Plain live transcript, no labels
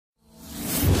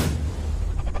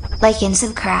like and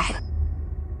subscribe.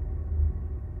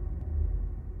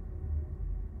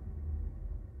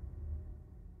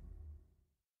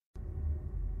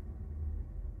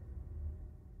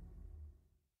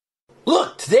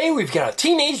 Look, today we've got a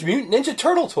Teenage Mutant Ninja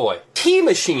Turtle toy.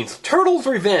 T-Machine's Turtles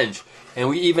Revenge. And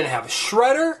we even have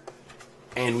Shredder.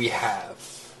 And we have...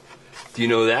 Do you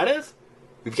know who that is?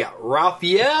 We've got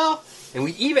Raphael. And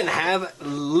we even have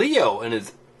Leo and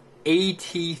his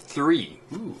AT3.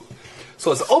 Ooh. So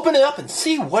let's open it up and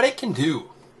see what it can do.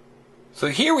 So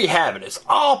here we have it. It's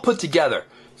all put together.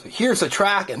 So here's a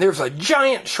track and there's a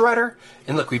giant Shredder.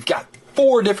 And look, we've got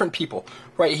 4 different people.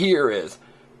 Right here is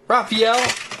Raphael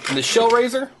and the Shell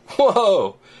Razor.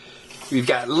 Whoa! We've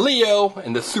got Leo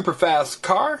and the super fast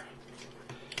car.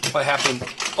 What happened?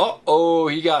 Uh-oh,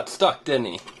 he got stuck, didn't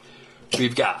he?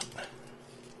 We've got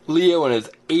Leo and his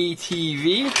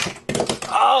ATV.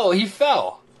 Oh, he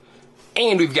fell.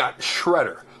 And we've got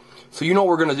Shredder. So you know what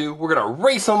we're going to do? We're going to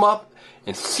race them up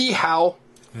and see how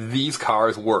these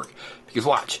cars work. Because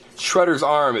watch, Shredder's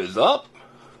arm is up.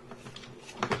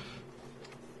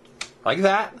 Like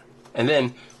that. And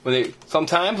then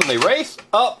sometimes when they race,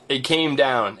 up, it came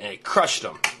down and it crushed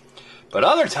them. But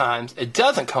other times, it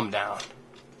doesn't come down.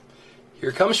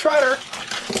 Here comes Shredder.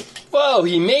 Whoa,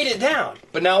 he made it down.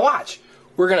 But now watch.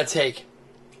 We're going to take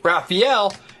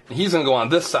Raphael, and he's going to go on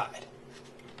this side.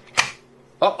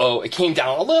 Uh-oh, it came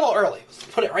down a little early. Let's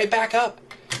put it right back up.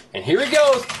 And here he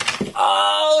goes.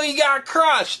 Oh, he got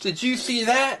crushed. Did you see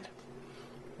that?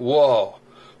 Whoa.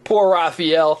 Poor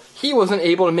Raphael. He wasn't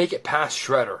able to make it past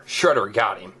Shredder. Shredder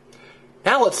got him.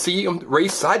 Now let's see them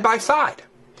race side by side.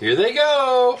 Here they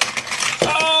go.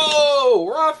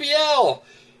 Oh, Raphael.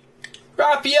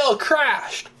 Raphael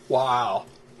crashed. Wow.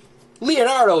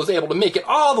 Leonardo was able to make it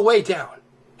all the way down.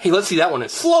 Hey, let's see that one in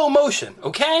slow motion,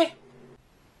 okay?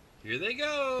 Here they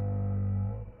go.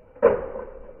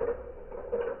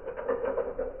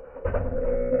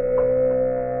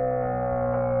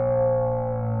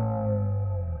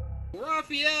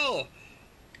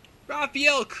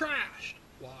 Raphael crashed.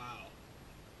 Wow.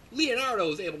 Leonardo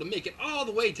was able to make it all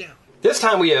the way down. This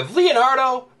time we have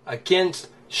Leonardo against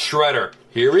Shredder.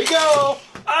 Here we go.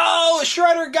 Oh,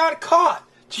 Shredder got caught.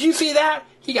 Did you see that?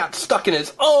 He got stuck in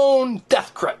his own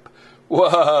death grip.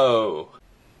 Whoa.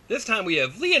 This time we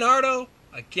have Leonardo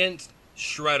against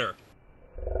Shredder.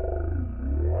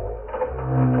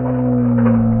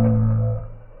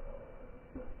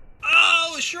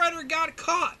 Oh, Shredder got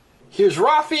caught. Here's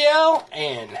Raphael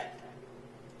and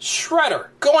Shredder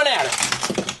going at it.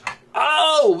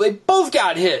 Oh, they both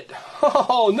got hit.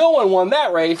 Oh, no one won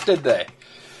that race, did they?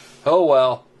 Oh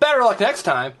well, better luck next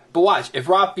time. But watch, if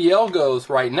Raphael goes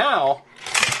right now,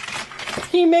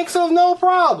 he makes it no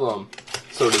problem.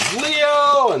 So does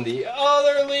Leo and the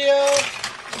other Leo.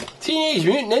 Teenage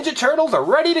Mutant Ninja Turtles are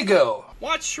ready to go.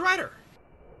 Watch Shredder.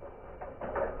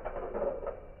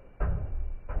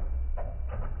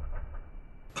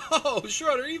 Oh,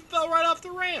 Shredder, he fell right off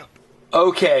the ramp.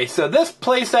 Okay, so this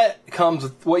playset comes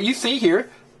with what you see here,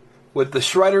 with the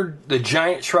Shredder, the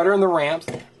giant Shredder and the ramps,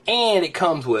 and it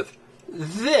comes with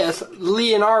this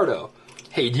Leonardo.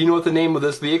 Hey, do you know what the name of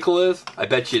this vehicle is? I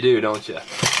bet you do, don't you?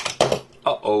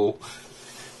 Uh-oh.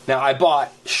 Now, I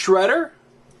bought Shredder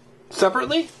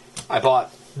separately, I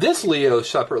bought this Leo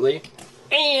separately,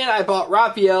 and I bought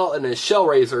Raphael and his Shell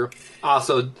Razor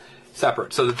also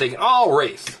separate, so that they can all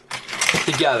race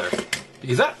together.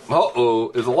 Because that,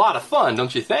 is a lot of fun,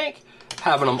 don't you think?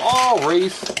 Having them all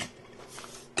race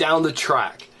down the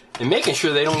track and making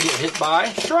sure they don't get hit by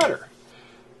Shredder.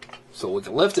 So we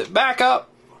can lift it back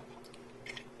up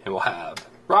and we'll have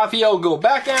Raphael go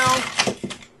back down.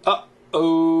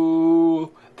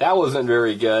 Uh-oh, that wasn't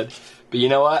very good. But you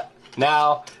know what?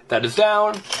 Now that is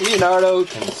down, Leonardo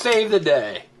can save the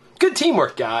day. Good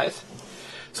teamwork, guys.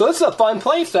 So this is a fun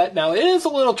playset. Now it is a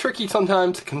little tricky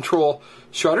sometimes to control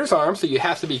Shredder's arm, so you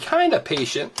have to be kind of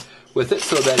patient with it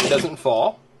so that it doesn't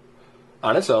fall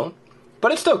on its own.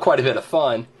 But it's still quite a bit of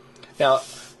fun. Now,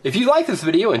 if you like this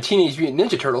video and Teenage Mutant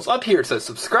Ninja Turtles, up here it says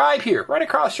subscribe here, right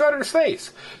across Shredder's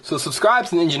face. So subscribe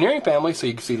to the engineering family so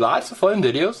you can see lots of fun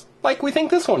videos like we think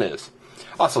this one is.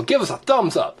 Also, give us a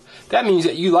thumbs up. That means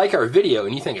that you like our video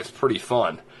and you think it's pretty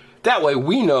fun. That way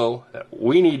we know that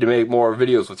we need to make more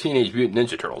videos with Teenage Mutant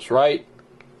Ninja Turtles, right?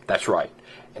 That's right.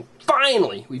 And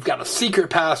finally, we've got a secret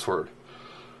password.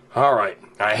 Alright,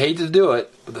 I hate to do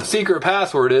it, but the secret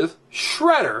password is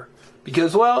Shredder.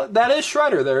 Because, well, that is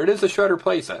Shredder there. It is a Shredder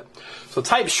playset. So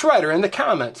type Shredder in the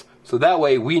comments, so that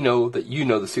way we know that you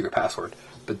know the secret password.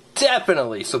 But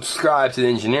definitely subscribe to the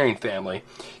engineering family.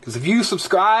 Because if you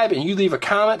subscribe and you leave a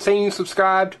comment saying you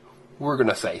subscribed, we're going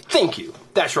to say thank you.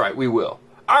 That's right, we will.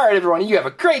 Alright everyone, you have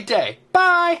a great day.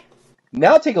 Bye!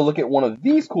 Now take a look at one of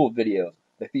these cool videos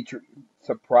that feature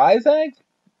surprise eggs,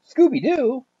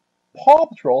 Scooby-Doo, Paw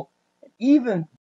Patrol, and even